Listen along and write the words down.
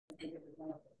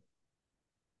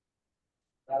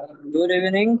Good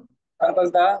evening,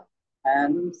 Pankaj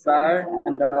and sir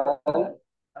and all.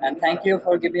 And thank you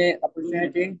for giving me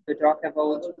opportunity to talk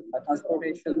about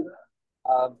transportation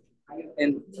uh,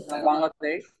 in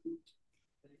Bangladesh.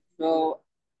 So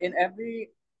in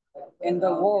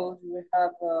the world, we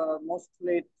have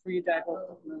mostly three type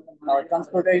of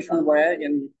transportation where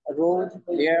in road,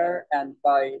 air, and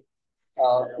by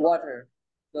water.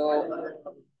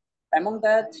 So among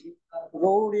that,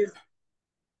 road is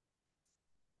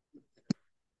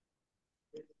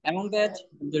among that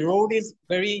the road is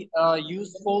very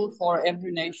useful for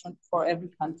every nation, for every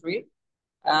country,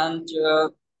 and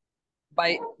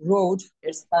by road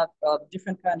it's have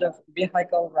different kind of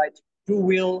vehicle, right? Two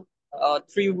wheel,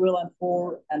 three wheel, and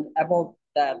four, and above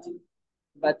that.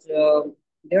 But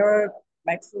they are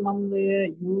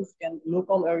maximally used in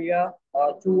local area,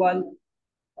 two wheel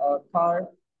car,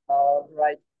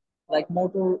 right, like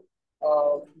motor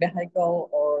vehicle,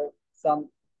 or some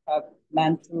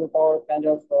man to or kind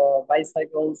of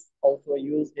bicycles also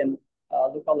used in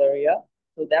local area.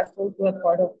 So that's also a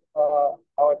part of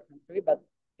our country. But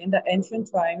in the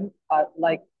ancient time,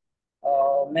 like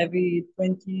maybe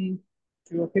 20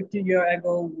 to 50 year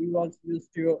ago, we was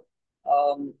used to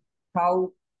um,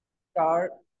 cow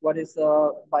car, what is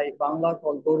by Bangla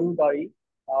called Goru Gari.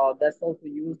 That's also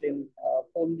used in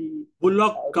only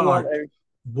Bullock rural cart, area.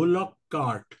 bullock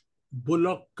cart,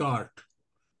 bullock cart,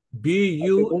 Okay,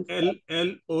 Bullock,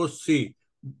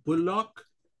 bullock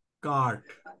cart,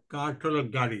 cart হলো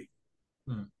গাড়ি।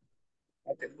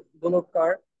 okay, bullock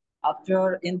car. After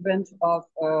invent of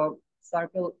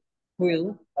circle wheel,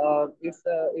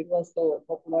 it was so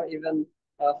popular, even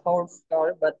horse car.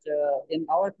 But in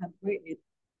our country, it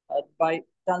by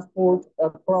transport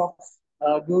crops,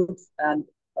 goods, and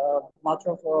much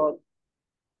of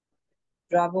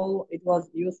travel. It was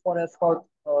used for a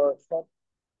uh,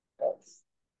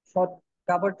 short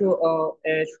cover to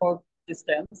a short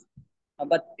distance.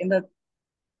 But in the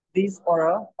this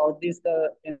era, or this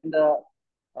in the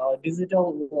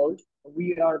digital world,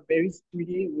 we are very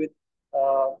speedy with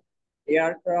uh,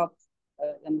 aircraft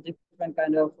and different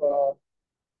kind of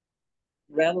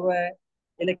railway,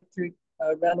 electric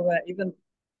railway, even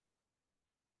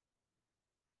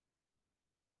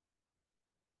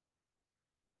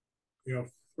You're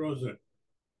frozen.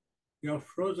 You're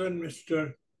frozen,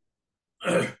 Mr.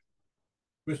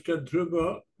 Mr.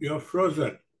 Dhruva. You're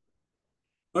frozen.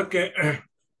 Okay,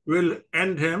 we'll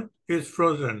end him. He's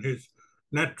frozen. His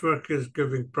network is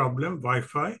giving problem,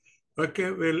 Wi-Fi.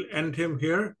 Okay, we'll end him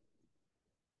here.